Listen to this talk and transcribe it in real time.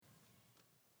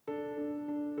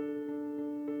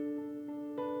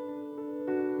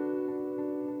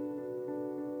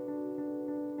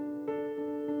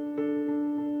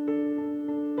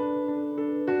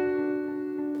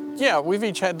Yeah, we've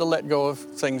each had to let go of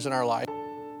things in our life.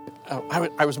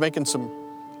 I was making some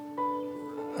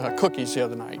cookies the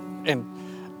other night, and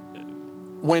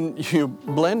when you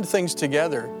blend things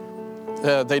together,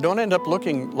 they don't end up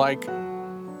looking like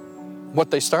what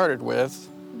they started with.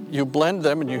 You blend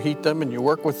them and you heat them and you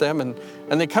work with them, and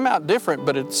they come out different,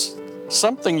 but it's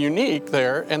something unique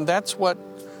there, and that's what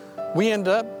we end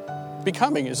up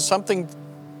becoming, is something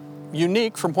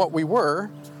unique from what we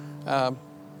were.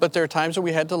 But there are times that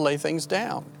we had to lay things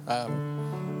down.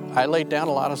 I laid down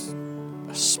a lot of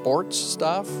sports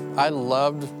stuff. I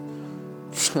loved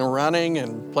running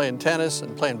and playing tennis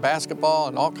and playing basketball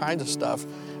and all kinds of stuff.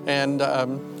 And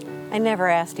I never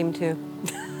asked him to.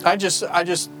 I just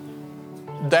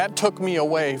that took me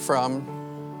away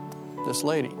from this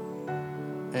lady.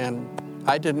 And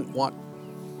I didn't want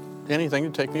anything to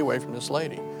take me away from this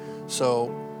lady.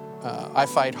 So I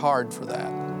fight hard for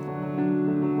that.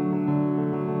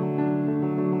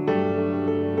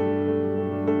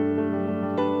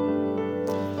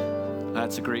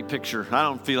 That's a great picture. I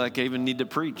don't feel like I even need to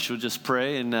preach. We'll just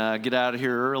pray and get out of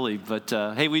here early. But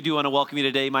hey, we do want to welcome you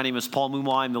today. My name is Paul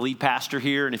Mumwa. I'm the lead pastor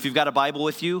here. And if you've got a Bible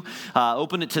with you,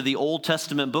 open it to the Old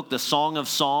Testament book, the Song of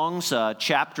Songs,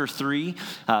 chapter 3.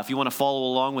 If you want to follow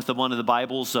along with one of the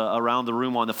Bibles around the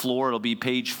room on the floor, it'll be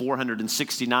page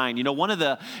 469. You know, one of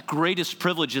the greatest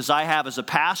privileges I have as a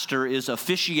pastor is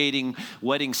officiating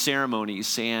wedding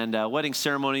ceremonies. And wedding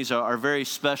ceremonies are very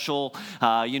special.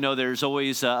 You know, there's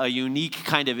always a unique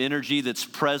kind of energy that's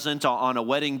present on a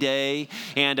wedding day.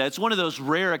 And it's one of those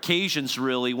rare occasions,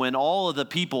 really, when all of the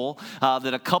people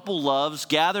that a couple loves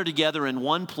gather together in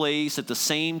one place at the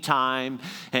same time.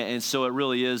 And so it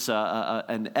really is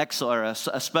an excellent, or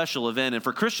a special event. And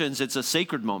for Christians, it's a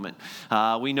sacred moment.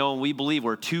 We know and we believe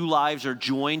where two lives are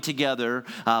joined together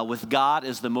with God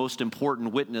as the most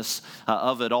important witness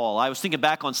of it all. I was thinking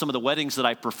back on some of the weddings that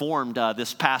I performed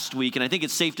this past week, and I think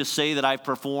it's safe to say that I've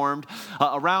performed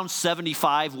around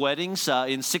 75 weddings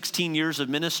in 16 years of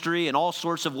ministry, and all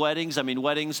sorts of weddings. I mean,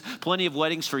 weddings, plenty of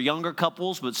weddings for younger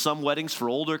couples, but some weddings for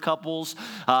older couples.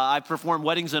 I've performed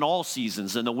weddings in all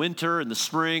seasons, in the winter, in the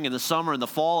spring, in the summer, in the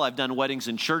fall. I've done weddings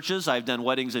in churches. I've done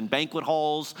weddings in banquet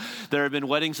halls. There have been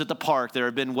weddings at the park. There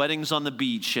have been weddings on the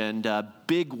beach, and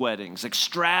big weddings,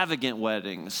 extravagant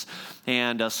weddings,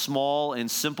 and small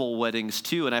and simple weddings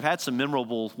too. And I've had some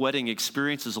memorable wedding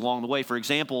experiences along the way. For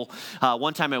example,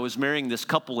 one time I was marrying this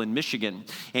couple in Michigan,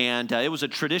 and it was a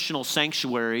traditional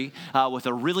sanctuary with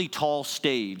a really tall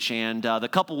stage. And the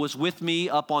couple was with me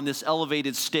up on this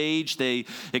elevated stage. They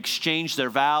exchanged their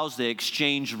vows, they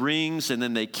exchanged rings, and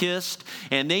then they kissed.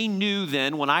 And they knew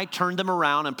then when I turned them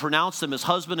around and pronounced them as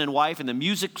husband and wife, and the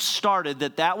music started,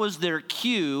 that was their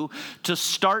cue to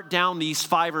start down these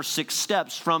 5 or 6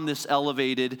 steps from this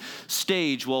elevated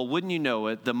stage. Well, wouldn't you know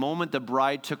it, the moment the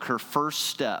bride took her first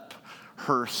step,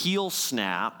 her heel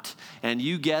snapped, and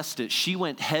you guessed it, she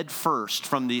went head first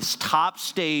from this top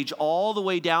stage all the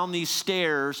way down these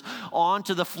stairs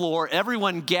onto the floor.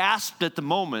 Everyone gasped at the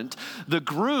moment. The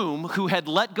groom, who had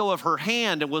let go of her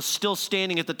hand and was still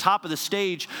standing at the top of the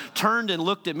stage, turned and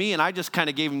looked at me, and I just kind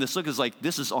of gave him this look. It's like,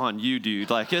 this is on you, dude.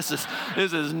 Like, this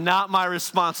is not my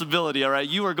responsibility, all right?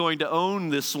 You are going to own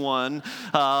this one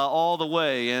all the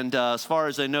way. And as far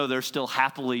as I know, they're still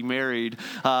happily married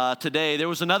today. There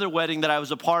was another wedding that I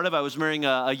was a part of. I was marrying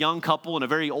a young couple in a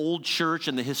very old church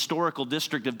in the historical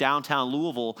district of downtown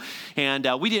Louisville. And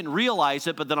we didn't realize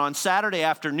it, but then on Saturday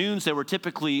afternoons, there were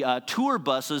typically tour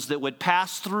buses that would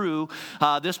pass through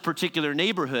this particular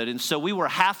neighborhood. And so we were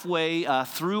halfway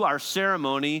through our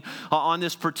ceremony on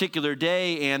this particular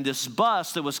day, and this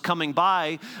bus that was coming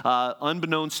by,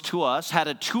 unbeknownst to us, had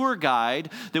a tour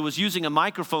guide that was using a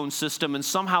microphone system, and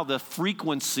somehow the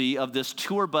frequency of this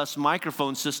tour bus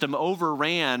microphone system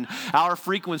overran our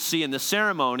frequency in the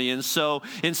ceremony. And so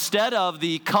instead of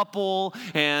the couple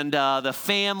and the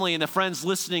family and the friends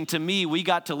listening to me, we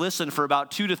got to listen for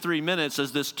about 2 to 3 minutes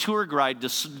as this tour guide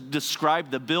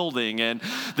described the building and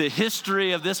the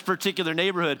history of this particular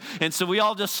neighborhood. And so we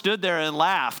all just stood there and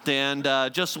laughed and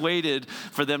just waited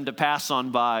for them to pass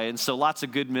on by. And so lots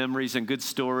of good memories and good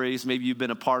stories. Maybe you've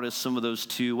been a part of some of those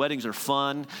too. Weddings are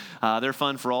fun. They're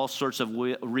fun for all sorts of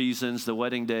reasons. The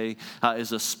wedding day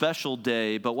is a special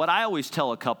day. But what I always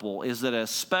tell a couple is that as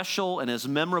special and as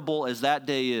memorable as that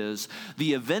day is,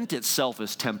 the event itself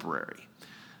is temporary.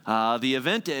 The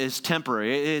event is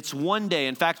temporary. It's one day.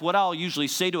 In fact, what I'll usually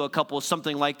say to a couple is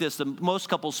something like this. Most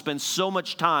couples spend so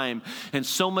much time and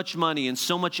so much money and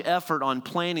so much effort on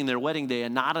planning their wedding day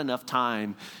and not enough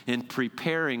time in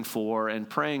preparing for and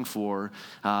praying for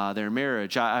their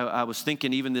marriage. I was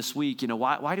thinking even this week,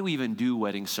 why do we even do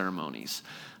wedding ceremonies?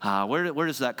 Where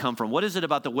does that come from? What is it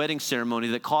about the wedding ceremony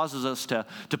that causes us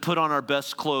to put on our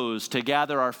best clothes, to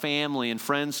gather our family and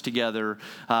friends together,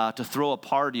 to throw a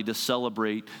party to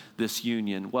celebrate this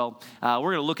union? Well, we're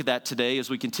going to look at that today as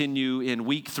we continue in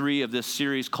week 3 of this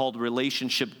series called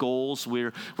Relationship Goals.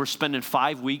 We're spending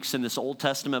 5 weeks in this Old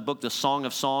Testament book, the Song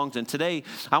of Songs, and today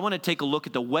I want to take a look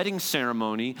at the wedding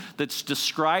ceremony that's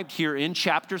described here in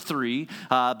chapter 3,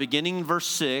 beginning in verse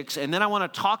 6, and then I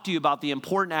want to talk to you about the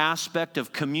important aspect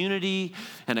of community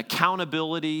and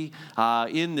accountability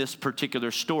in this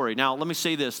particular story. Now, let me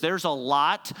say this. There is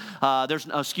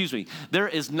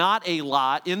not a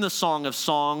lot in the Song of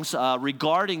Songs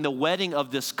regarding the wedding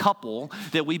of this couple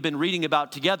that we've been reading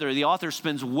about together. The author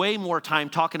spends way more time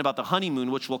talking about the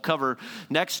honeymoon, which we'll cover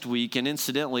next week, and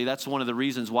incidentally, that's one of the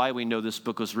reasons why we know this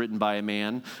book was written by a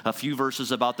man. A few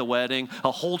verses about the wedding,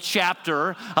 a whole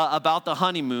chapter about the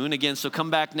honeymoon. Again, so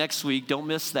come back next week. Don't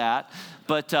miss that.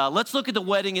 But let's look at the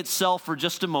wedding itself for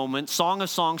just a moment. Song of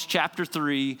Songs, chapter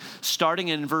 3, starting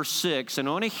in verse 6. And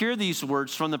I want to hear these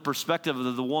words from the perspective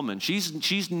of the woman.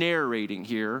 She's narrating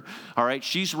here, all right?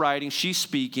 She's writing, she's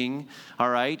speaking, all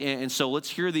right? And so let's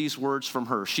hear these words from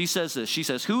her. She says this. She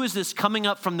says, "Who is this coming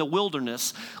up from the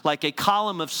wilderness like a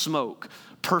column of smoke,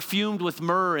 perfumed with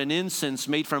myrrh and incense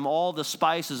made from all the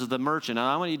spices of the merchant?" And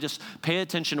I want you to just pay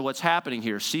attention to what's happening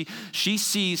here. She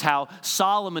sees how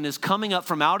Solomon is coming up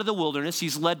from out of the wilderness.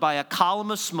 He's led by a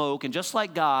column of smoke, and just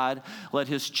like God led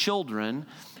his children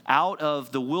out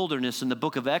of the wilderness in the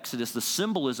book of Exodus, the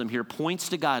symbolism here points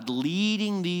to God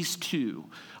leading these two.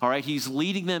 All right, he's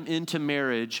leading them into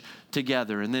marriage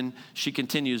together. And then she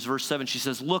continues, verse 7, she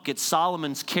says, "Look at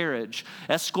Solomon's carriage,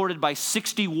 escorted by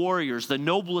 60 warriors, the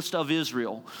noblest of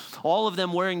Israel, all of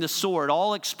them wearing the sword,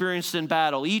 all experienced in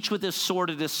battle, each with his sword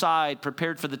at his side,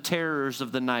 prepared for the terrors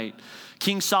of the night.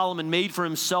 King Solomon made for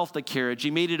himself the carriage. He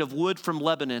made it of wood from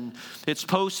Lebanon. Its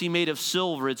posts he made of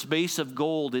silver, its base of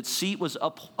gold. Its seat was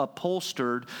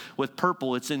upholstered with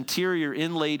purple, its interior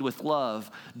inlaid with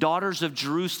love. Daughters of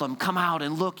Jerusalem, come out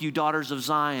and look, you daughters of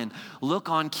Zion. Look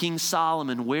on King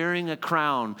Solomon wearing a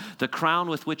crown, the crown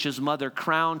with which his mother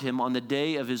crowned him on the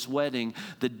day of his wedding,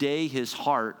 the day his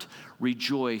heart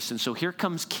rejoice." And so here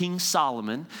comes King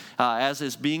Solomon, as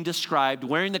is being described,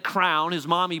 wearing the crown his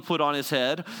mommy put on his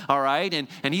head, all right?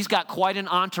 And he's got quite an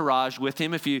entourage with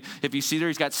him. If you see there,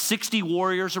 he's got 60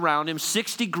 warriors around him,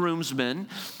 60 groomsmen,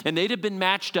 and they'd have been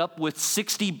matched up with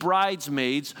 60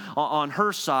 bridesmaids on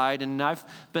her side. And I've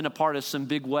been a part of some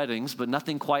big weddings, but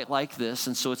nothing quite like this.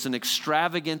 And so it's an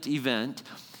extravagant event.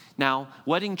 Now,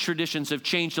 wedding traditions have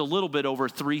changed a little bit over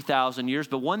 3,000 years,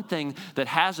 but one thing that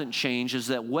hasn't changed is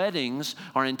that weddings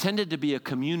are intended to be a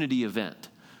community event,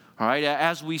 all right,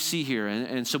 as we see here.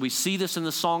 And so we see this in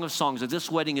the Song of Songs, that this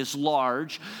wedding is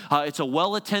large. It's a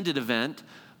well-attended event,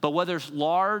 but whether it's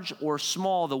large or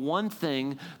small, the one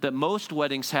thing that most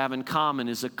weddings have in common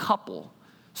is a couple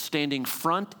standing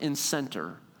front and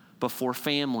center before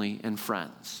family and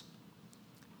friends.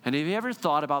 And have you ever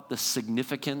thought about the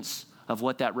significance of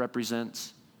what that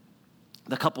represents?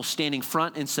 The couple standing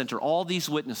front and center, all these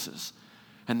witnesses,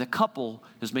 and the couple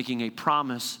is making a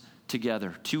promise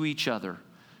together to each other.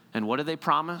 And what do they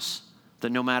promise?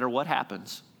 That no matter what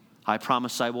happens, I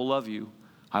promise I will love you,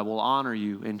 I will honor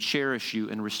you and cherish you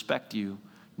and respect you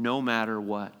no matter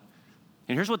what.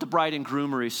 And here's what the bride and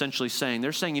groom are essentially saying.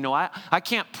 They're saying, I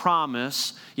can't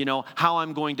promise, how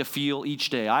I'm going to feel each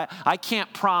day. I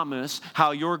can't promise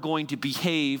how you're going to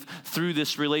behave through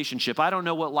this relationship. I don't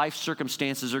know what life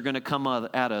circumstances are going to come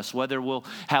at us, whether we'll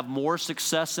have more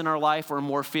success in our life or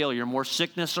more failure, more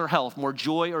sickness or health, more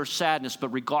joy or sadness. But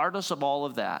regardless of all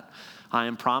of that, I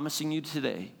am promising you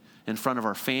today in front of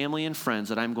our family and friends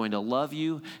that I'm going to love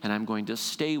you and I'm going to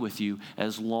stay with you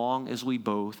as long as we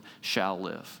both shall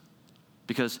live.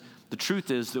 Because the truth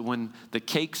is that when the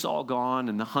cake's all gone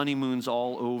and the honeymoon's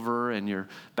all over and you're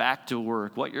back to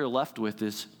work, what you're left with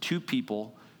is two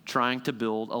people trying to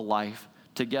build a life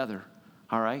together,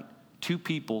 all right? Two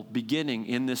people beginning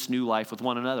in this new life with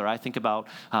one another. I think about,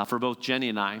 for both Jenny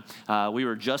and I, we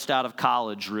were just out of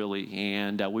college, really,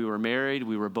 and we were married.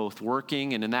 We were both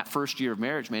working, and in that first year of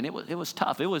marriage, man, it was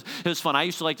tough. It was fun. I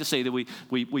used to like to say that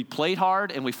we played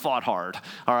hard and we fought hard,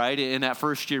 all right, in that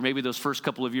first year, maybe those first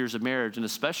couple of years of marriage, and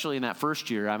especially in that first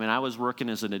year. I mean, I was working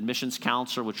as an admissions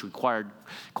counselor, which required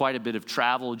quite a bit of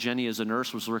travel. Jenny, as a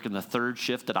nurse, was working the third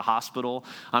shift at a hospital.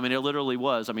 I mean, it literally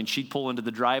was. I mean, she'd pull into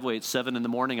the driveway at 7 in the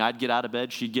morning. I'd get out of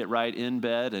bed, she'd get right in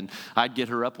bed, and I'd get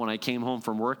her up when I came home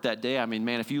from work that day. I mean,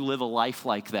 man, if you live a life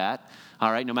like that,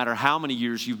 All right, no matter how many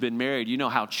years you've been married, you know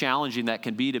how challenging that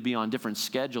can be to be on different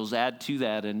schedules. Add to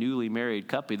that a newly married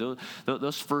couple.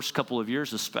 Those first couple of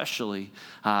years especially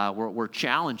were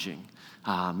challenging.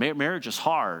 Marriage is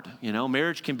hard.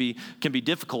 Marriage can be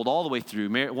difficult all the way through.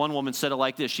 One woman said it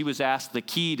like this. She was asked the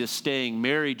key to staying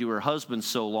married to her husband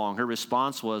so long. Her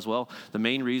response was, well, the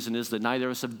main reason is that neither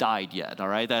of us have died yet. All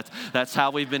right, that's how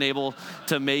we've been able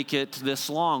to make it this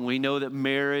long. We know that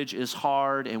marriage is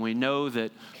hard, and we know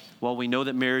that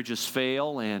marriages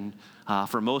fail, and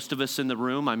for most of us in the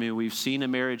room, we've seen a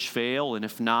marriage fail, and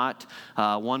if not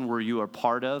one where you are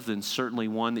part of, then certainly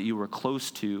one that you were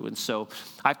close to. And so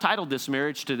I've titled this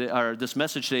message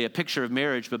today, A Picture of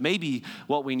Marriage, but maybe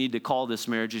what we need to call this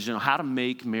marriage is, how to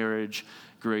make marriage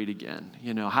great again.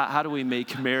 How do we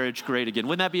make marriage great again?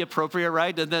 Wouldn't that be appropriate,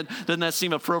 right? Doesn't that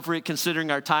seem appropriate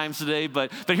considering our times today?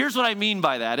 But here's what I mean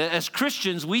by that. As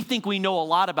Christians, we think we know a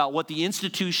lot about what the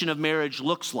institution of marriage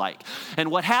looks like. And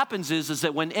what happens is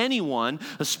that when anyone,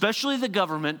 especially the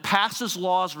government, passes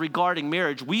laws regarding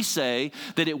marriage, we say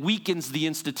that it weakens the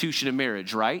institution of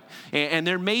marriage, right? And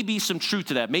there may be some truth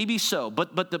to that, maybe so.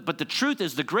 But the truth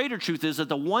is, the greater truth is that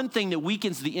the one thing that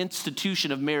weakens the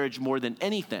institution of marriage more than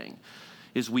anything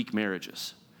is weak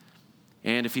marriages.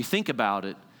 And if you think about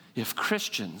it,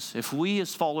 if we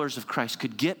as followers of Christ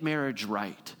could get marriage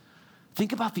right,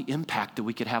 think about the impact that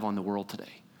we could have on the world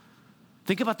today.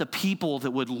 Think about the people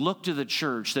that would look to the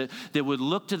church, that would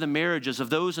look to the marriages of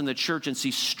those in the church and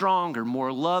see stronger,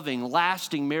 more loving,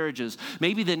 lasting marriages,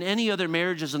 maybe than any other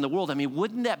marriages in the world.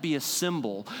 Wouldn't that be a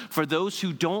symbol for those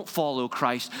who don't follow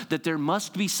Christ, that there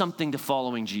must be something to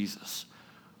following Jesus?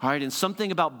 All right, and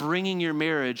something about bringing your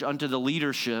marriage under the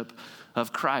leadership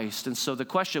of Christ. And so the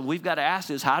question we've got to ask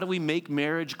is, how do we make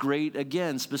marriage great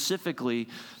again? Specifically,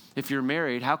 if you're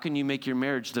married, how can you make your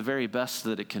marriage the very best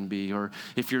that it can be? Or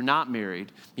if you're not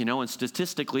married, and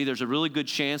statistically, there's a really good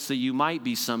chance that you might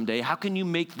be someday. How can you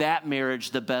make that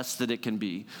marriage the best that it can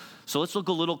be? So let's look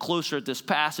a little closer at this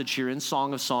passage here in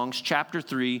Song of Songs, chapter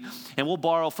 3, and we'll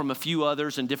borrow from a few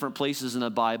others in different places in the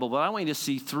Bible, but I want you to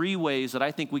see 3 ways that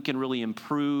I think we can really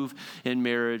improve in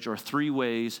marriage, or 3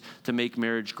 ways to make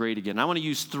marriage great again. I want to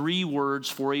use 3 words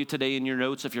for you today in your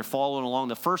notes if you're following along.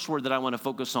 The first word that I want to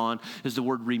focus on is the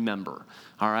word remember,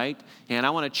 all right? And I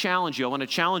want to challenge you. I want to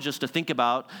challenge us to think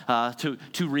about, to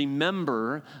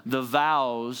remember the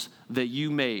vows that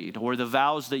you made, or the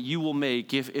vows that you will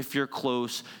make if you're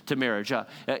close to marriage.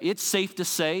 It's safe to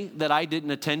say that I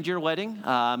didn't attend your wedding.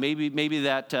 Maybe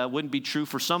that wouldn't be true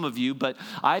for some of you, but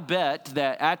I bet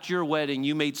that at your wedding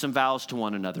you made some vows to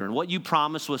one another. And what you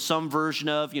promised was some version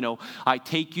of, I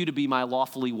take you to be my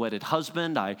lawfully wedded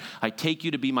husband. I take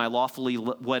you to be my lawfully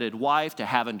wedded wife, to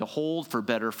have and to hold, for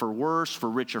better, for worse, for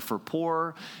richer, for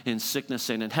poorer, in sickness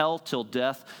and in health, till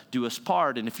death do us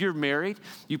part. And if you're married,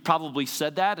 you probably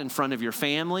said that in front of your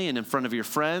family and in front of your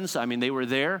friends. They were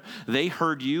there. They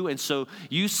heard you. And so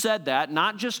you said that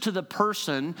not just to the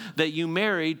person that you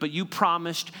married, but you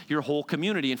promised your whole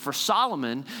community. And for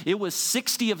Solomon, it was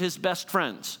 60 of his best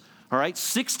friends. All right,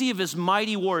 60 of his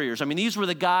mighty warriors. These were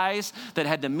the guys that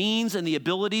had the means and the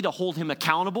ability to hold him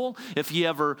accountable if he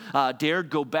ever dared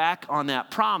go back on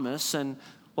that promise. And,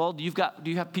 well, do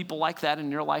you have people like that in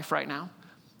your life right now?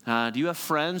 Do you have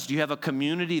friends? Do you have a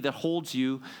community that holds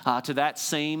you to that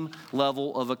same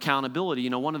level of accountability?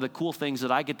 One of the cool things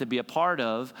that I get to be a part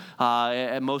of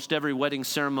at most every wedding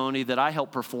ceremony that I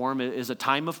help perform is a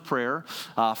time of prayer,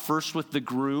 first with the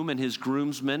groom and his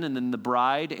groomsmen, and then the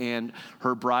bride and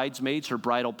her bridesmaids, her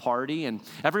bridal party. And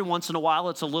every once in a while,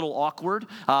 it's a little awkward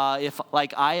if,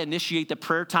 I initiate the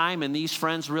prayer time and these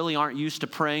friends really aren't used to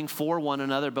praying for one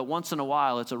another, but once in a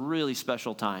while, it's a really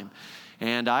special time.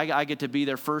 And I get to be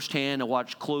there firsthand and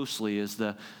watch closely as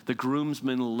the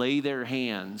groomsmen lay their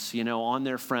hands, on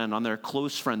their friend, on their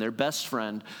close friend, their best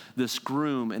friend, this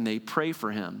groom, and they pray for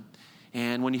him.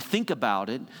 And when you think about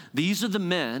it, these are the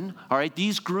men, all right,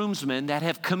 these groomsmen that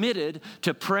have committed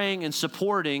to praying and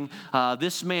supporting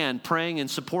this man, praying and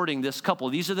supporting this couple.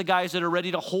 These are the guys that are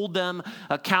ready to hold them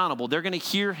accountable. They're going to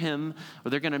hear him, or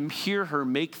they're going to hear her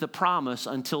make the promise,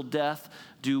 until death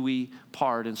do we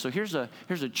part. And so here's a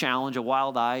challenge, a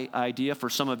wild idea for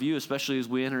some of you, especially as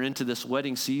we enter into this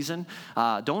wedding season.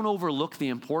 Don't overlook the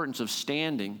importance of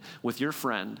standing with your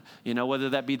friend, whether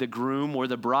that be the groom or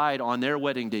the bride on their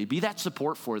wedding day. Be that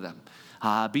support for them.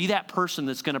 Be that person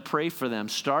that's going to pray for them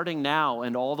starting now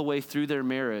and all the way through their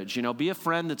marriage. Be a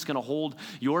friend that's going to hold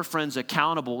your friends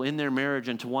accountable in their marriage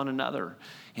and to one another.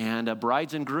 And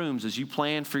brides and grooms, as you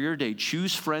plan for your day,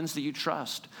 choose friends that you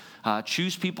trust.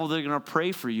 Choose people that are going to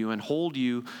pray for you and hold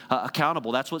you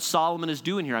accountable. That's what Solomon is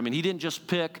doing here. I mean, he didn't just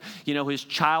pick, his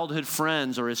childhood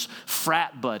friends or his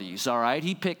frat buddies, all right?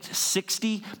 He picked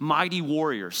 60 mighty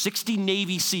warriors, 60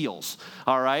 Navy SEALs,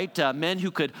 all right? Men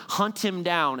who could hunt him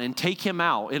down and take him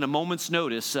out in a moment's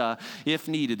notice if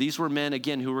needed. These were men,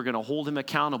 again, who were going to hold him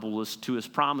accountable to his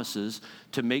promises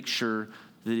to make sure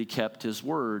that he kept his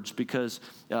words. Because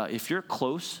if you're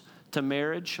close to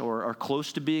marriage or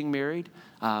close to being married,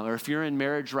 or if you're in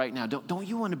marriage right now, don't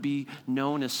you want to be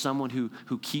known as someone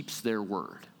who keeps their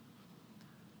word?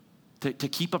 To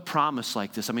keep a promise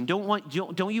like this. I mean, don't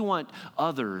you want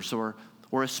others or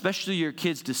especially your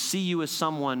kids to see you as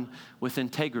someone with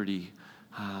integrity?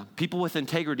 People with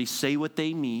integrity say what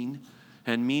they mean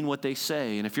and mean what they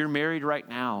say. And if you're married right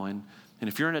now and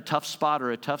if you're in a tough spot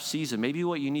or a tough season, maybe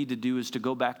what you need to do is to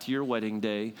go back to your wedding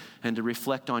day and to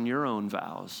reflect on your own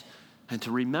vows and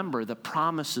to remember the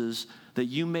promises that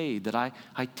you made, that I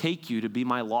take you to be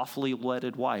my lawfully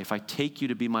wedded wife. I take you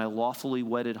to be my lawfully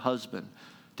wedded husband,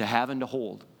 to have and to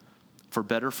hold, for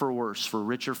better, for worse, for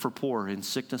richer, for poor, in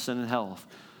sickness and in health,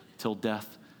 till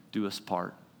death do us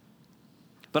part.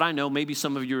 But I know maybe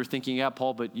some of you are thinking, yeah,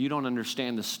 Paul, but you don't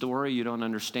understand the story. You don't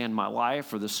understand my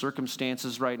life or the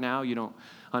circumstances right now. You don't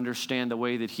understand the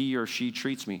way that he or she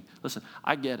treats me. Listen,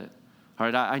 I get it. All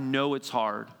right, I know it's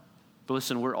hard. But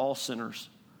listen, we're all sinners.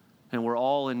 And we're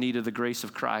all in need of the grace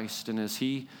of Christ. And as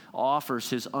he offers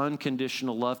his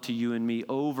unconditional love to you and me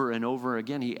over and over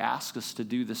again, he asks us to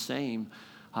do the same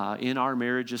in our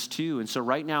marriages too. And so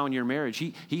right now in your marriage,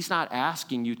 he's not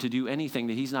asking you to do anything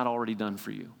that he's not already done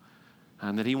for you.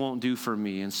 And that he won't do for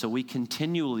me. And so we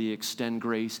continually extend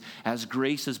grace as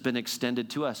grace has been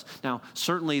extended to us. Now,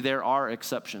 certainly there are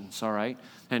exceptions, all right?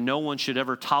 And no one should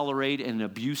ever tolerate an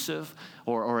abusive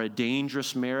or a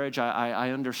dangerous marriage.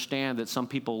 I understand that some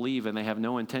people leave and they have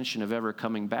no intention of ever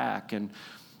coming back. And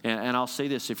I'll say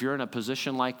this, if you're in a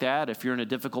position like that, if you're in a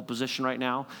difficult position right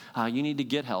now, you need to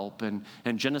get help. And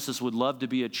Genesis would love to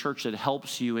be a church that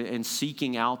helps you in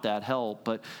seeking out that help.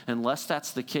 But unless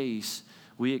that's the case,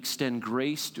 we extend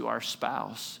grace to our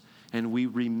spouse, and we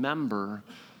remember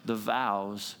the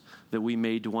vows that we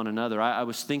made to one another. I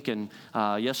was thinking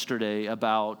yesterday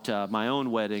about my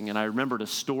own wedding, and I remembered a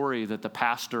story that the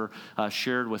pastor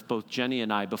shared with both Jenny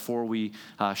and I before we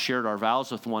shared our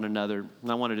vows with one another. And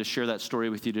I wanted to share that story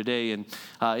with you today. And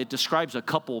it describes a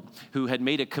couple who had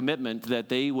made a commitment that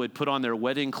they would put on their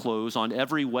wedding clothes on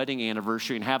every wedding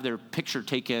anniversary and have their picture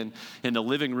taken in the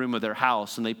living room of their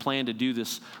house. And they planned to do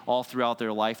this all throughout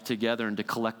their life together and to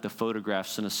collect the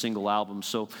photographs in a single album.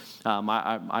 So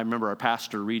I remember our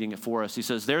pastor reading it for us. He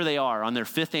says, there they are on their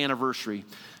 5th anniversary,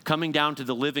 coming down to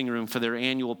the living room for their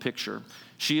annual picture.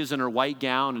 She is in her white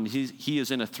gown, and he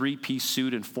is in a 3-piece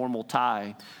suit and formal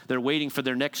tie. They're waiting for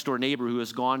their next-door neighbor who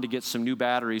has gone to get some new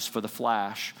batteries for the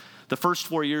flash. The first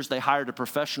 4 years, they hired a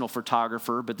professional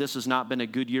photographer, but this has not been a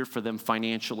good year for them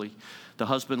financially. The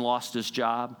husband lost his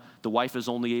job. The wife is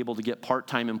only able to get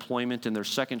part-time employment, and their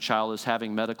second child is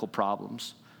having medical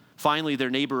problems. Finally, their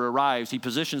neighbor arrives. He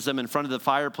positions them in front of the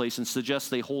fireplace and suggests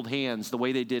they hold hands the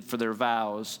way they did for their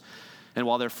vows. And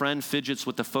while their friend fidgets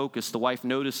with the focus, the wife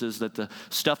notices that the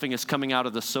stuffing is coming out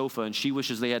of the sofa, and she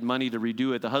wishes they had money to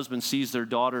redo it. The husband sees their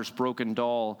daughter's broken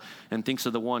doll and thinks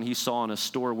of the one he saw in a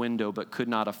store window but could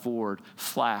not afford.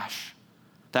 Flash.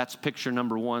 That's picture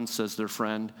number 1, says their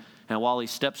friend. And while he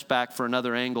steps back for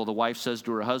another angle, the wife says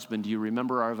to her husband, do you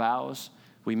remember our vows?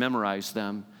 We memorized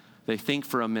them. They think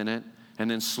for a minute and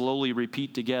then slowly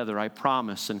repeat together, I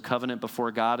promise and covenant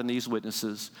before God and these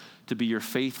witnesses to be your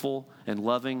faithful and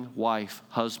loving wife,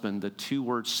 husband. The 2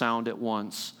 words sound at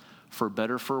once, for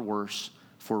better, for worse,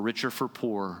 for richer, for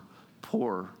poor,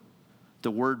 poor. The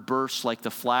word bursts like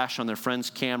the flash on their friend's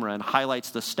camera and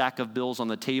highlights the stack of bills on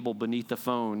the table beneath the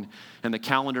phone and the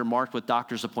calendar marked with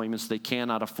doctor's appointments they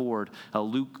cannot afford. A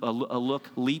look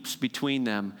leaps between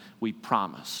them. We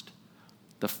promised.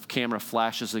 The camera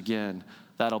flashes again.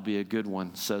 That'll be a good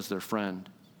one, says their friend.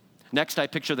 Next, I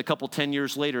picture the couple 10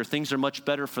 years later. Things are much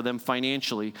better for them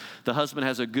financially. The husband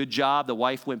has a good job. The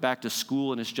wife went back to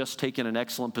school and has just taken an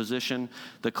excellent position.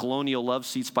 The colonial love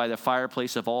seats by the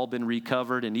fireplace have all been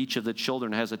recovered, and each of the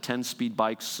children has a 10-speed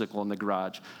bicycle in the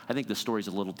garage. I think the story's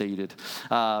a little dated.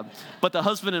 But the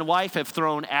husband and wife have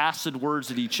thrown acid words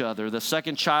at each other. The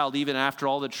second child, even after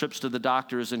all the trips to the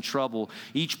doctor, is in trouble.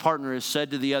 Each partner has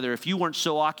said to the other, if you weren't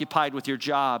so occupied with your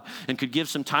job and could give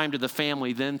some time to the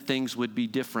family, then things would be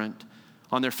different.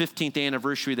 On their 15th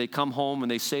anniversary, they come home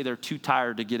and they say they're too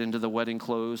tired to get into the wedding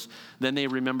clothes. Then they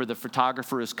remember the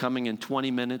photographer is coming in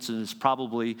 20 minutes and has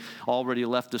probably already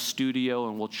left the studio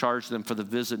and will charge them for the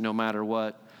visit no matter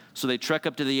what. So they trek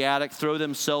up to the attic, throw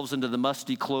themselves into the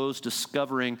musty clothes,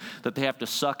 discovering that they have to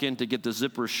suck in to get the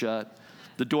zipper shut.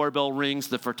 The doorbell rings,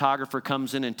 the photographer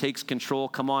comes in and takes control.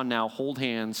 Come on now, hold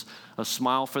hands, a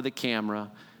smile for the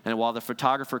camera. And while the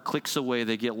photographer clicks away,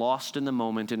 they get lost in the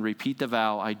moment and repeat the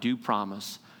vow, I do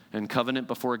promise and covenant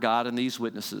before God and these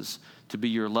witnesses to be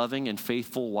your loving and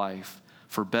faithful wife,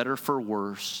 for better, for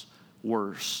worse,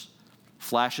 worse.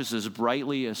 Flashes as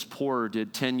brightly as Poor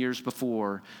did 10 years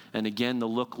before, and again the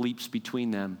look leaps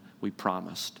between them, we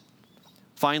promised.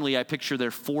 Finally, I picture their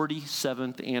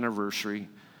 47th anniversary.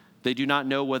 They do not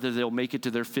know whether they'll make it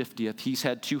to their 50th. He's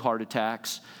had 2 heart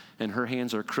attacks, and her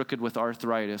hands are crooked with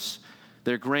arthritis.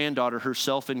 Their granddaughter,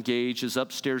 herself engaged, is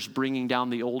upstairs bringing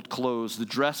down the old clothes. The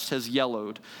dress has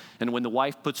yellowed, and when the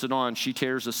wife puts it on, she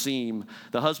tears a seam.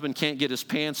 The husband can't get his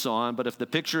pants on, but if the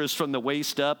picture is from the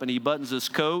waist up and he buttons his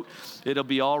coat, it'll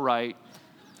be all right.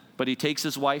 But he takes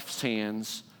his wife's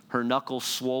hands, her knuckles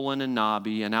swollen and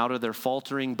knobby, and out of their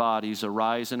faltering bodies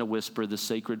arise in a whisper the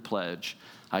sacred pledge,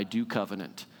 I do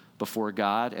covenant before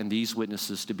God and these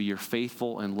witnesses to be your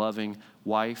faithful and loving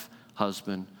wife,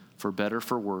 husband, for better,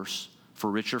 for worse, for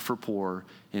richer, for poorer,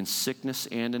 in sickness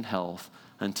and in health,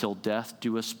 until death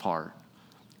do us part.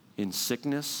 In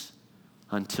sickness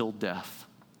until death.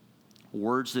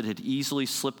 Words that had easily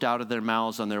slipped out of their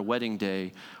mouths on their wedding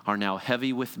day are now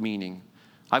heavy with meaning.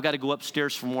 I've got to go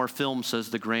upstairs for more film, says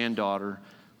the granddaughter,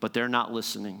 but they're not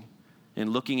listening. And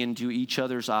looking into each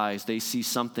other's eyes, they see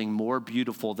something more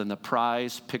beautiful than the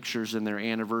prized pictures in their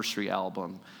anniversary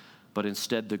album, but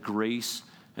instead the grace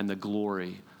and the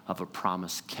glory of a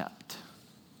promise kept.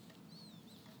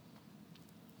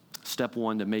 Step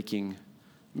 1 to making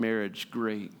marriage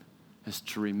great is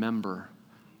to remember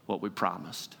what we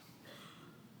promised.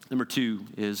 Number 2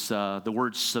 is the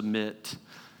word submit.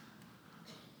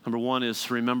 Number 1 is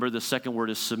remember. The second word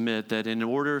is submit. That in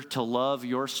order to love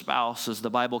your spouse, as the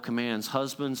Bible commands,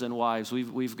 husbands and wives,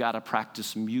 we've got to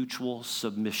practice mutual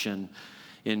submission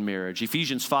in marriage.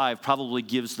 Ephesians 5 probably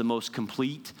gives the most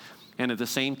complete and at the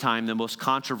same time the most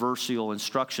controversial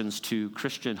instructions to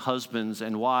Christian husbands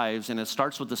and wives, and it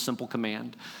starts with a simple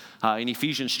command. In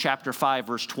Ephesians chapter 5,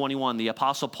 verse 21, the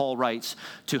Apostle Paul writes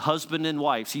to husband and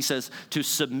wives, he says, to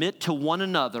submit to one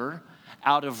another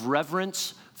out of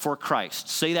reverence for Christ.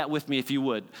 Say that with me if you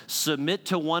would. Submit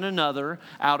to one another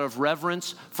out of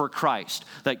reverence for Christ.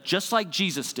 Like just like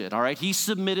Jesus did, all right? He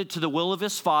submitted to the will of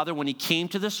his Father when he came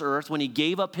to this earth, when he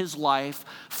gave up his life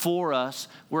for us.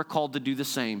 We're called to do the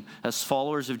same as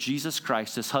followers of Jesus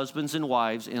Christ, as husbands and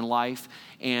wives in life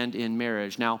and in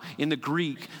marriage. Now, in the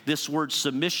Greek, this word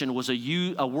submission was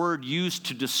a word used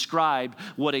to describe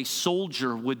what a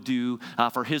soldier would do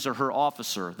for his or her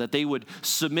officer, that they would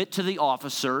submit to the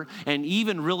officer and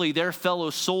even really their fellow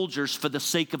soldiers for the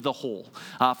sake of the whole,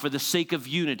 for the sake of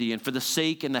unity and for the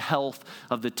sake and the health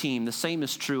of the team. The same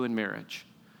is true in marriage.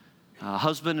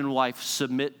 Husband and wife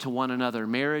submit to one another.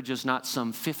 Marriage is not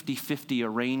some 50-50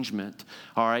 arrangement,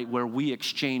 all right, where we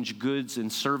exchange goods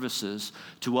and services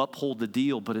to uphold the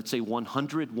deal, but it's a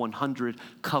 100-100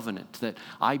 covenant that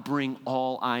I bring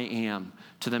all I am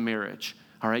to the marriage.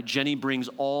 All right, Jenny brings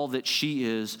all that she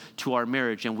is to our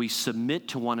marriage, and we submit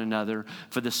to one another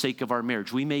for the sake of our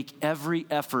marriage. We make every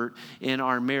effort in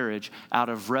our marriage out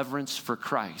of reverence for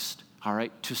Christ, all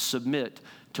right, to submit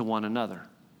to one another.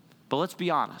 But let's be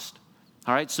honest.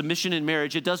 All right, submission in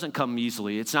marriage, it doesn't come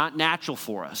easily. It's not natural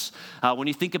for us. When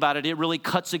you think about it, it really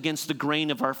cuts against the grain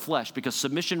of our flesh because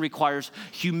submission requires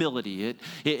humility.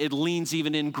 It leans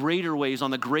even in greater ways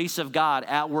on the grace of God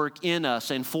at work in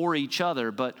us and for each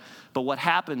other. But what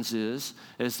happens is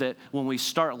that when we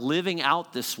start living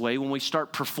out this way, when we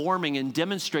start performing and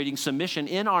demonstrating submission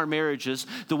in our marriages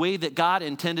the way that God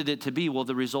intended it to be, well,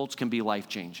 the results can be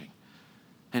life-changing.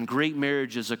 And great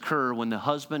marriages occur when the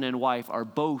husband and wife are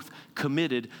both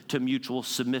committed to mutual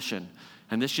submission.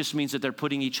 And this just means that they're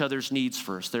putting each other's needs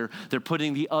first. They're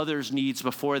putting the other's needs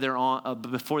before their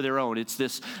own. It's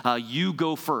this you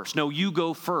go first. No, you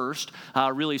go first,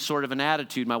 really sort of an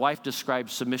attitude. My wife described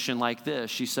submission like this.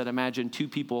 She said, imagine two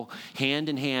people hand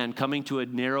in hand coming to a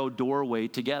narrow doorway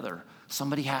together.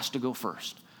 Somebody has to go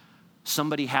first.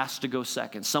 Somebody has to go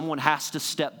second. Someone has to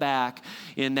step back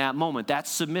in that moment.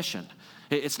 That's submission.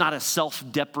 It's not a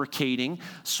self-deprecating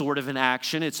sort of an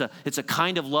action. It's a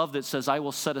kind of love that says, I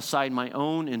will set aside my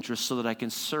own interests so that I can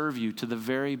serve you to the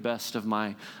very best of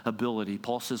my ability.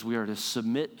 Paul says we are to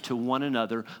submit to one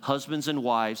another, husbands and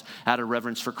wives, out of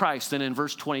reverence for Christ. Then in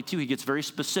verse 22, he gets very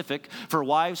specific for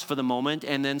wives for the moment,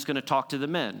 and then he's going to talk to the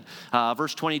men.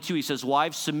 Verse 22, he says,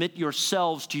 wives, submit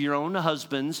yourselves to your own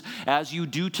husbands as you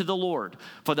do to the Lord.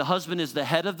 For the husband is the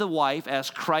head of the wife, as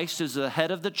Christ is the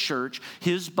head of the church,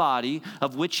 his body,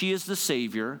 of which he is the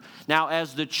Savior. Now,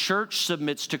 as the church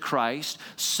submits to Christ,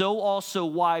 so also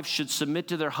wives should submit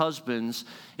to their husbands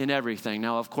in everything.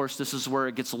 Now, of course, this is where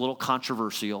it gets a little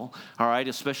controversial, all right,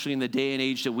 especially in the day and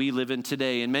age that we live in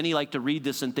today. And many like to read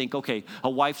this and think, okay, a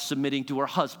wife submitting to her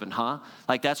husband, huh?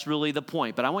 Like that's really the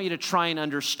point. But I want you to try and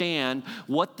understand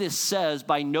what this says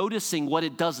by noticing what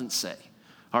it doesn't say,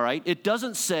 all right? It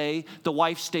doesn't say the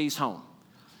wife stays home.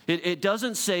 It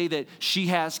doesn't say that she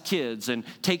has kids and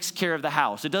takes care of the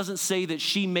house. It doesn't say that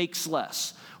she makes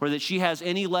less or that she has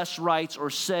any less rights or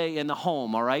say in the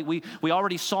home, all right? We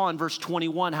already saw in verse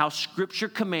 21 how Scripture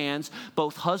commands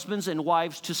both husbands and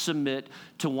wives to submit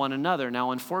to one another. Now,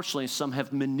 unfortunately, some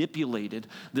have manipulated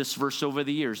this verse over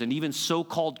the years, and even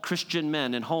so-called Christian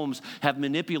men in homes have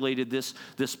manipulated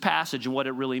this passage and what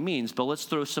it really means. But let's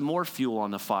throw some more fuel on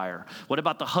the fire. What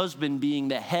about the husband being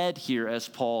the head here, as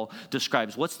Paul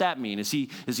describes? What's that mean? Is he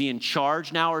in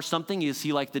charge now or something? Is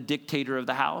he like the dictator of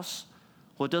the house?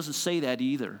 Well, it doesn't say that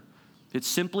either. It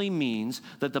simply means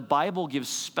that the Bible gives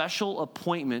special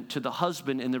appointment to the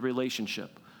husband in the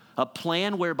relationship, a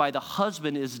plan whereby the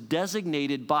husband is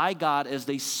designated by God as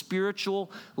the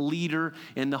spiritual leader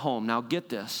in the home. Now get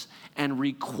this, and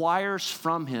requires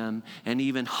from him an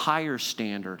even higher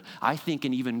standard. I think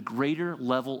an even greater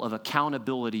level of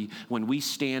accountability when we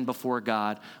stand before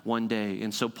God one day.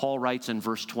 And so Paul writes in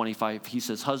verse 25, he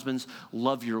says, husbands,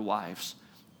 love your wives.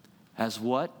 As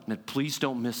what? Now, please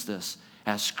don't miss this.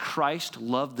 As Christ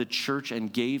loved the church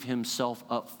and gave himself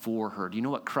up for her. Do you know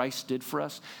what Christ did for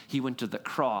us? He went to the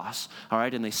cross, all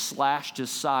right, and they slashed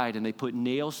his side and they put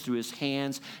nails through his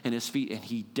hands and his feet, and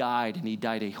he died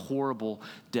a horrible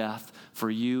death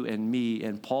for you and me.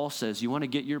 And Paul says, you want to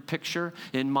get your picture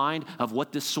in mind of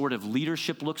what this sort of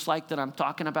leadership looks like that I'm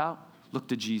talking about? Look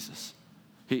to Jesus.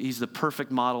 He's the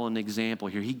perfect model and example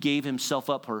here. He gave himself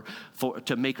up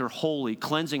to make her holy,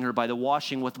 cleansing her by the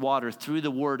washing with water through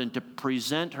the word, and to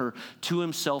present her to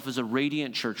himself as a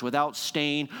radiant church without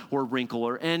stain or wrinkle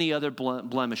or any other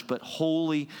blemish, but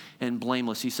holy and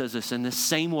blameless. He says this, in the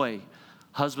same way,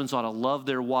 husbands ought to love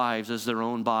their wives as their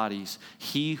own bodies.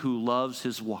 He who loves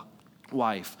his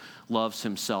wife loves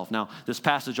himself. Now, this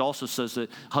passage also says that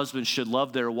husbands should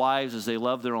love their wives as they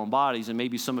love their own bodies. And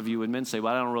maybe some of you would men say,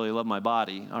 well, I don't really love my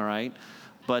body, all right?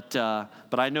 But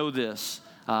I know this.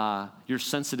 You're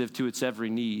sensitive to its every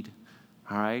need,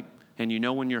 all right? And you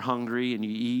know when you're hungry and you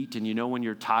eat, and you know when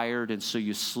you're tired, and so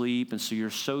you sleep, and so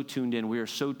you're so tuned in. We are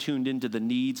so tuned into the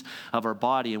needs of our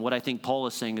body. And what I think Paul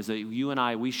is saying is that you and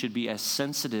I, we should be as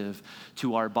sensitive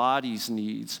to our body's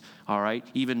needs, all right?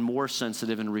 Even more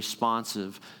sensitive and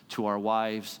responsive to our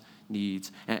wives'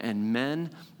 needs. And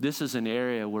men, this is an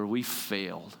area where we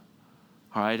failed,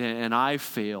 all right? And I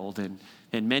failed,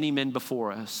 and many men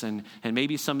before us, and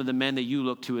maybe some of the men that you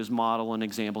look to as model and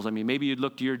examples. I mean, maybe you'd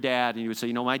look to your dad and you would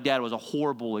say, my dad was a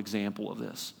horrible example of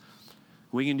this.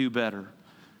 We can do better.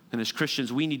 And as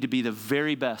Christians, we need to be the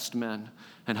very best men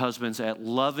and husbands at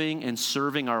loving and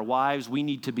serving our wives. We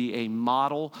need to be a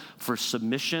model for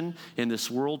submission in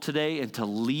this world today, and to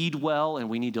lead well, and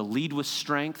we need to lead with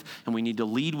strength, and we need to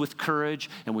lead with courage,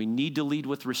 and we need to lead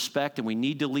with respect, and we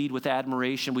need to lead with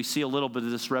admiration. We see a little bit of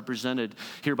this represented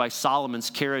here by Solomon's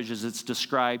carriage as it's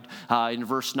described in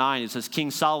verse 9. It says,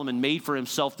 King Solomon made for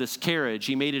himself this carriage.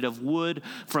 He made it of wood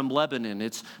from Lebanon.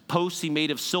 Its posts he made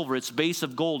of silver, its base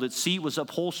of gold, its seat was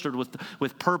upholstered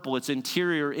with purple, its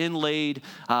interior inlaid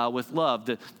with love.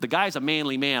 The guy's a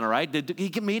manly man, all right? He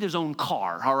made his own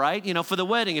car, all right? For the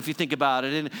wedding, if you think about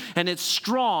it. And it's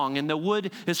strong, and the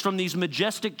wood is from these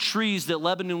majestic trees that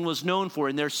Lebanon was known for,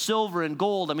 and they're silver and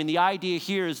gold. I mean, the idea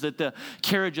here is that the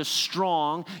carriage is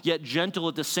strong, yet gentle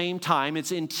at the same time.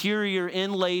 Its interior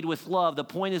inlaid with love. The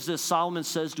point is this: Solomon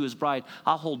says to his bride,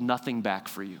 I'll hold nothing back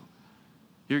for you.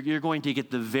 You're going to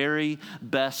get the very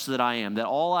best that I am, that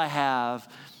all I have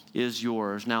is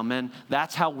yours. Now, men,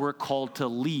 that's how we're called to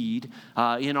lead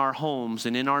in our homes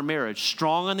and in our marriage.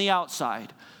 Strong on the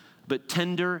outside, but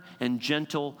tender and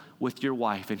gentle with your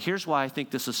wife. And here's why I think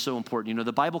this is so important.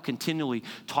 The Bible continually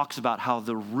talks about how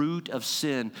the root of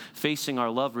sin facing our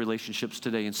love relationships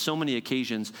today, in so many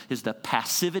occasions, is the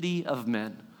passivity of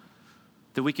men.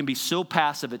 That we can be so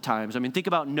passive at times. I mean, think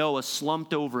about Noah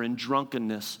slumped over in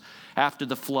drunkenness after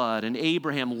the flood, and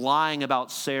Abraham lying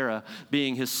about Sarah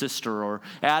being his sister, or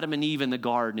Adam and Eve in the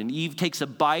garden. And Eve takes a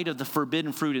bite of the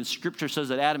forbidden fruit, and Scripture says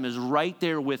that Adam is right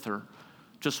there with her,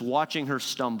 just watching her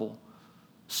stumble.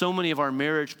 So many of our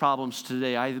marriage problems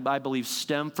today, I believe,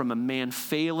 stem from a man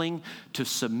failing to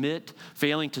submit,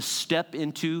 failing to step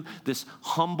into this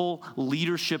humble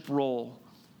leadership role.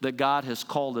 that God has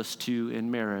called us to in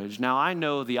marriage. Now, I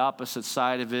know the opposite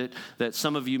side of it, that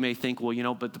some of you may think,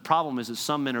 well, but the problem is that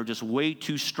some men are just way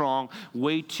too strong,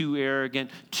 way too arrogant,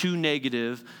 too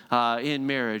negative in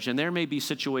marriage. And there may be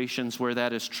situations where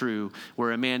that is true,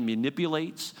 where a man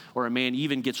manipulates or a man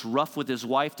even gets rough with his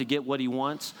wife to get what he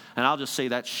wants. And I'll just say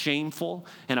that's shameful.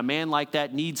 And a man like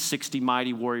that needs 60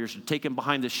 mighty warriors to take him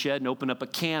behind the shed and open up a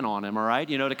can on him, all right?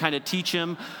 To kind of teach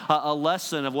him a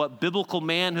lesson of what biblical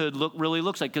manhood really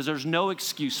looks like, because there's no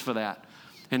excuse for that.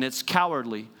 And it's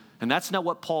cowardly. And that's not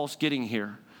what Paul's getting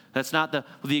here. That's not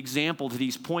the example that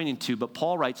he's pointing to. But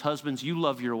Paul writes, husbands, you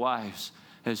love your wives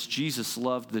as Jesus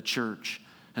loved the church.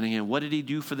 And again, what did he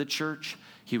do for the church?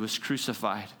 He was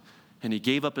crucified. And he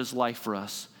gave up his life for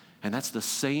us. And that's the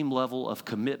same level of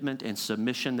commitment and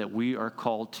submission that we are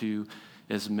called to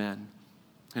as men.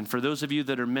 And for those of you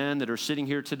that are men that are sitting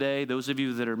here today, those of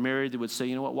you that are married that would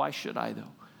say, why should I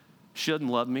though? She doesn't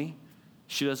love me.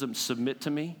 She doesn't submit to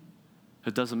me.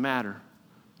 It doesn't matter.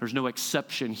 There's no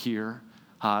exception here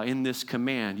in this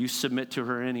command. You submit to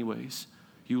her anyways.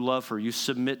 You love her. You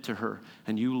submit to her.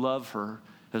 And you love her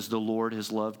as the Lord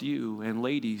has loved you. And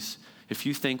ladies, if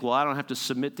you think, I don't have to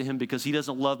submit to him because he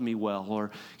doesn't love me well,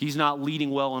 or he's not leading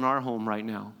well in our home right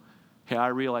now. Hey, I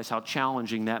realize how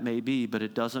challenging that may be, but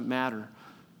it doesn't matter.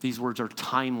 These words are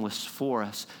timeless for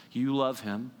us. You love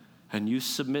him and you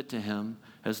submit to him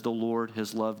as the Lord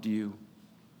has loved you.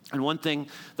 And one thing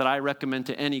that I recommend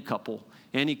to any couple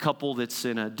that's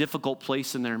in a difficult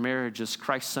place in their marriage is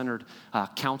Christ-centered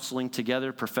counseling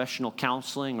together, professional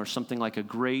counseling, or something like a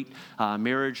great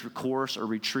marriage course or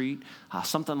retreat.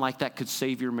 Something like that could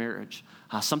save your marriage.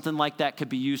 Something like that could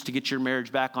be used to get your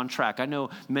marriage back on track. I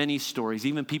know many stories,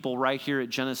 even people right here at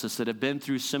Genesis that have been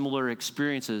through similar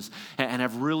experiences and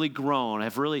have really grown,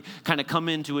 have really kind of come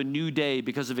into a new day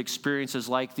because of experiences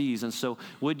like these. And so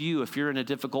would you, if you're in a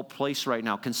difficult place right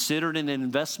now, consider it an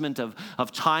investment of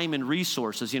time and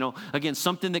resources, again,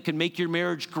 something that can make your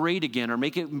marriage great again or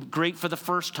make it great for the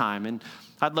first time. And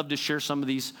I'd love to share some of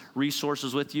these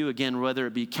resources with you, again, whether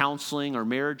it be counseling or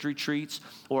marriage retreats,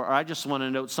 or I just want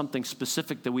to note something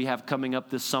specific that we have coming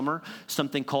up this summer,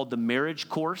 something called the Marriage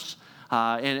Course.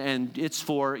 And it's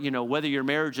for, whether your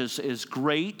marriage is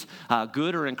great,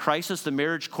 good, or in crisis, the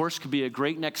Marriage Course could be a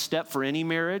great next step for any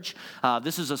marriage.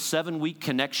 This is a 7-week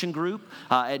connection group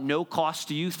at no cost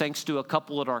to you, thanks to a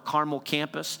couple at our Carmel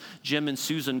campus, Jim and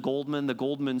Susan Goldman. The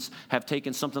Goldmans have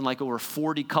taken something like over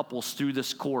 40 couples through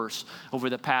this course over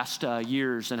the past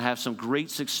years and have some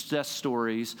great success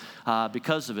stories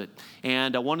because of it.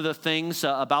 And one of the things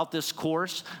about this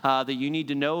course that you need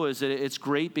to know is that it's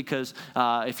great because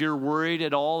if you're worried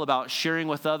at all about sharing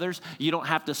with others, you don't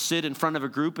have to sit in front of a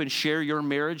group and share your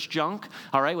marriage junk,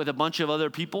 all right, with a bunch of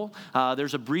other people.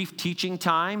 There's a brief teaching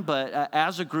time, but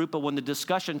as a group, when the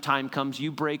discussion time comes,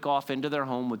 you break off into their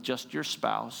home with just your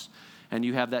spouse, and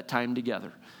you have that time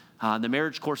together. The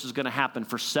marriage course is going to happen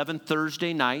for 7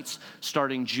 Thursday nights,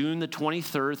 starting June the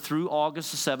 23rd through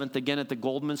August the 7th, again at the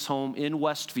Goldman's home in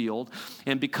Westfield.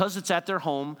 And because it's at their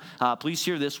home, please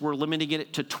hear this, we're limiting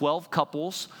it to 12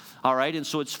 couples, all right? And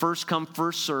so it's first come,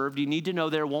 first served. You need to know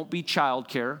there won't be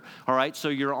childcare, all right? So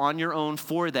you're on your own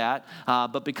for that.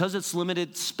 But because it's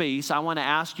limited space, I want to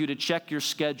ask you to check your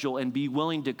schedule and be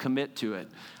willing to commit to it,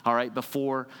 all right,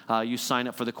 before you sign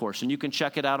up for the course. And you can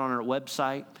check it out on our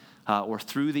website. Or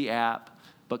through the app,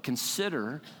 but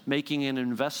consider making an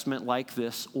investment like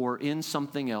this or in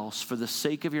something else for the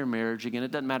sake of your marriage. Again,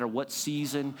 it doesn't matter what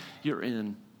season you're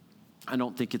in. I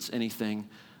don't think it's anything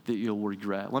that you'll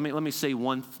regret. Let me say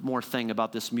one more thing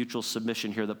about this mutual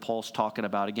submission here that Paul's talking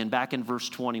about. Again, back in verse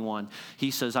 21,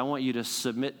 he says, I want you to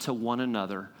submit to one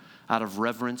another out of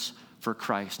reverence for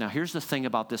Christ. Now, here's the thing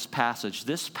about this passage.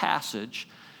 This passage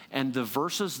and the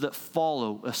verses that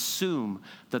follow assume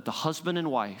that the husband and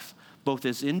wife, both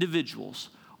as individuals,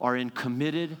 are in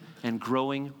committed and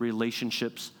growing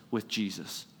relationships with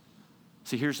Jesus.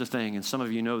 See, here's the thing, and some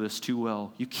of you know this too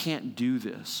well. You can't do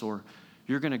this, or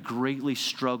you're going to greatly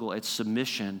struggle at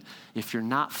submission if you're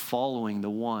not following the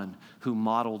one who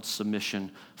modeled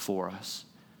submission for us.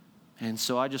 And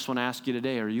so I just want to ask you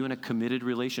today, are you in a committed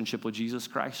relationship with Jesus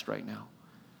Christ right now?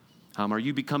 Are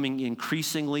you becoming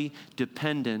increasingly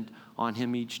dependent on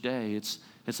him each day? It's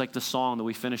like the song that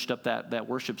we finished up that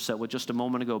worship set with just a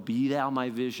moment ago. Be thou my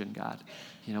vision, God.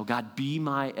 God, be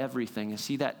my everything. Is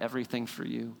he that everything for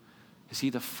you? Is he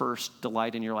the first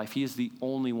delight in your life? He is the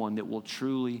only one that will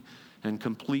truly and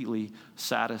completely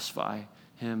satisfy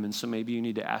him. And so maybe you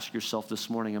need to ask yourself this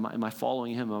morning, am I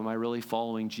following him? Am I really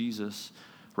following Jesus?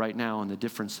 right now and the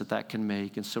difference that can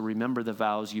make. And so remember the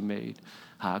vows you made.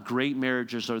 Great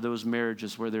marriages are those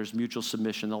marriages where there's mutual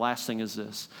submission. The last thing is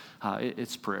this,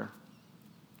 it's prayer.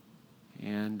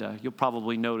 And you'll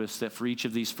probably notice that for each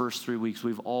of these first 3 weeks,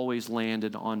 we've always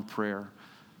landed on prayer.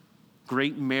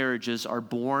 Great marriages are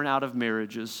born out of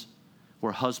marriages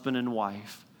where husband and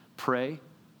wife pray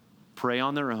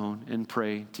on their own, and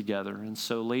pray together. And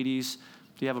so, ladies,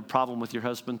 do you have a problem with your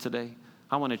husband today?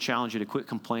 I want to challenge you to quit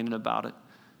complaining about it.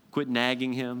 Quit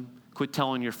nagging him. Quit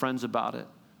telling your friends about it.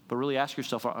 But really ask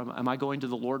yourself, am I going to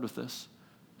the Lord with this?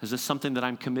 Is this something that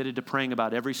I'm committed to praying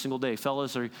about every single day?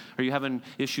 Fellas, are you having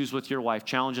issues with your wife,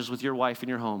 challenges with your wife in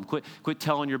your home? Quit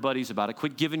telling your buddies about it.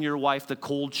 Quit giving your wife the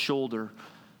cold shoulder.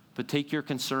 But take your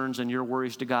concerns and your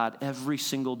worries to God every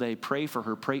single day. Pray for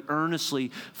her. Pray earnestly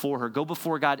for her. Go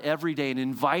before God every day and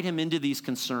invite him into these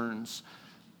concerns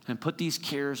and put these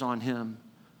cares on him.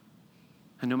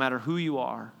 And no matter who you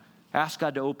are, ask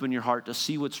God to open your heart to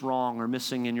see what's wrong or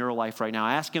missing in your life right now.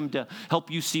 Ask him to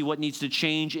help you see what needs to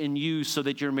change in you so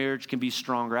that your marriage can be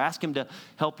stronger. Ask him to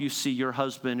help you see your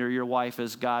husband or your wife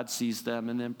as God sees them.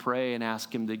 And then pray and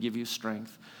ask him to give you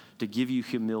strength, to give you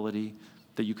humility,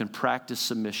 that you can practice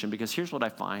submission. Because here's what I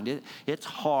find. It's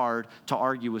hard to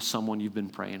argue with someone you've been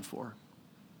praying for.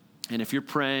 And if you're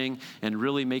praying and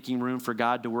really making room for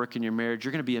God to work in your marriage,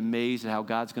 you're going to be amazed at how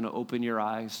God's going to open your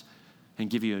eyes and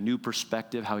give you a new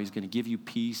perspective, how he's going to give you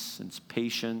peace and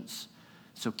patience.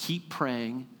 So keep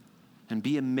praying and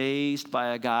be amazed by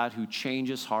a God who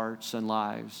changes hearts and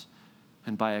lives,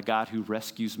 and by a God who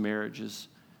rescues marriages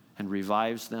and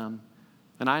revives them.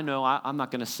 And I know I'm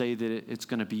not going to say that it's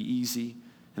going to be easy,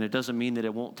 and it doesn't mean that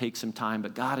it won't take some time,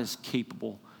 but God is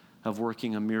capable of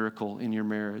working a miracle in your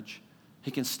marriage. He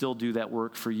can still do that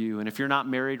work for you. And if you're not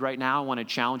married right now, I want to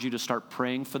challenge you to start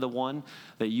praying for the one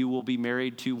that you will be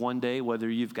married to one day, whether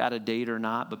you've got a date or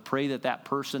not. But pray that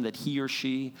person, that he or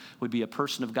she would be a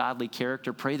person of godly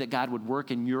character. Pray that God would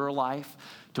work in your life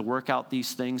to work out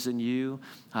these things in you.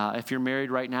 If you're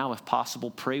married right now, if possible,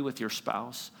 pray with your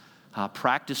spouse.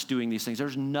 Practice doing these things.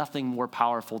 There's nothing more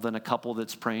powerful than a couple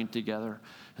that's praying together.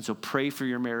 And so pray for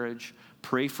your marriage.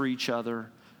 Pray for each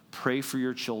other. Pray for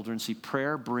your children. See,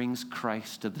 prayer brings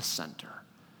Christ to the center.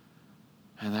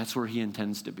 And that's where he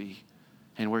intends to be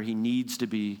and where he needs to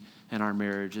be in our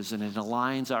marriages. And it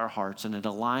aligns our hearts and it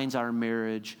aligns our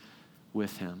marriage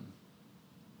with him.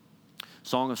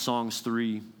 Song of Songs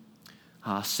 3,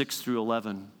 6 through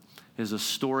 11 is a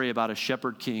story about a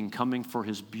shepherd king coming for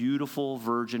his beautiful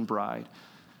virgin bride.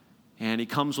 And he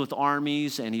comes with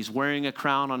armies and he's wearing a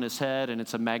crown on his head, and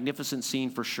it's a magnificent scene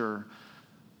for sure.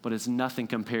 But it's nothing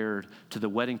compared to the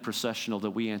wedding processional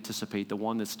that we anticipate, the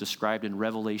one that's described in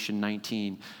Revelation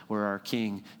 19, where our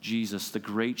King, Jesus, the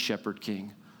great shepherd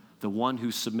king, the one who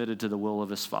submitted to the will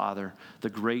of his Father, the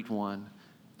great one,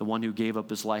 the one who gave up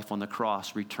his life on the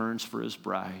cross, returns for his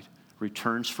bride,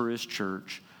 returns for his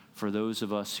church, for those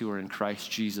of us who are in Christ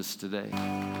Jesus today.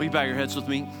 Will you bow your heads with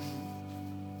me?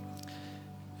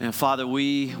 And Father,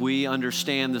 we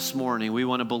understand this morning. We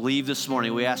want to believe this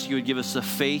morning. We ask you would give us the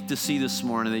faith to see this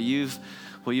morning that you've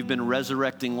been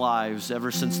resurrecting lives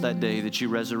ever since that day that you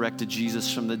resurrected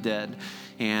Jesus from the dead.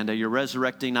 And you're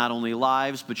resurrecting not only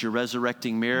lives, but you're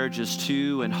resurrecting marriages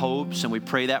too, and hopes. And we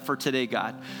pray that for today,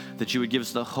 God, that you would give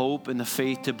us the hope and the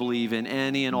faith to believe in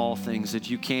any and all things, that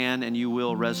you can and you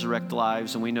will resurrect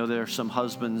lives. And we know there are some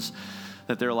husbands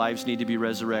that their lives need to be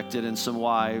resurrected, and some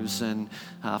wives. And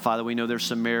Father, we know there's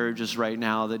some marriages right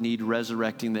now that need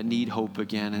resurrecting, that need hope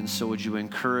again. And so would you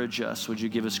encourage us? Would you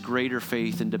give us greater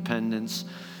faith and dependence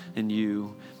in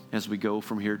you as we go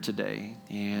from here today?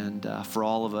 And for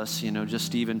all of us,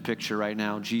 just even picture right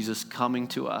now Jesus coming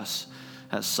to us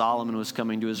as Solomon was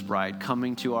coming to his bride,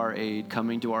 coming to our aid,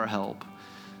 coming to our help.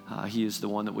 He is the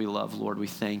one that we love, Lord. We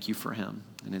thank you for him.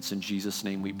 And it's in Jesus'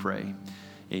 name we pray.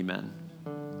 Amen.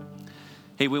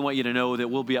 Hey, we want you to know that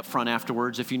we'll be up front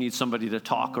afterwards. If you need somebody to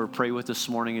talk or pray with this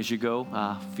morning as you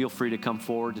go, feel free to come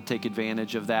forward to take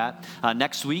advantage of that.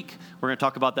 Next week, we're going to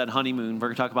talk about that honeymoon. We're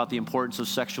going to talk about the importance of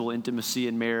sexual intimacy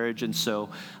in marriage. And so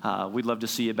we'd love to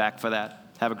see you back for that.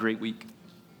 Have a great week.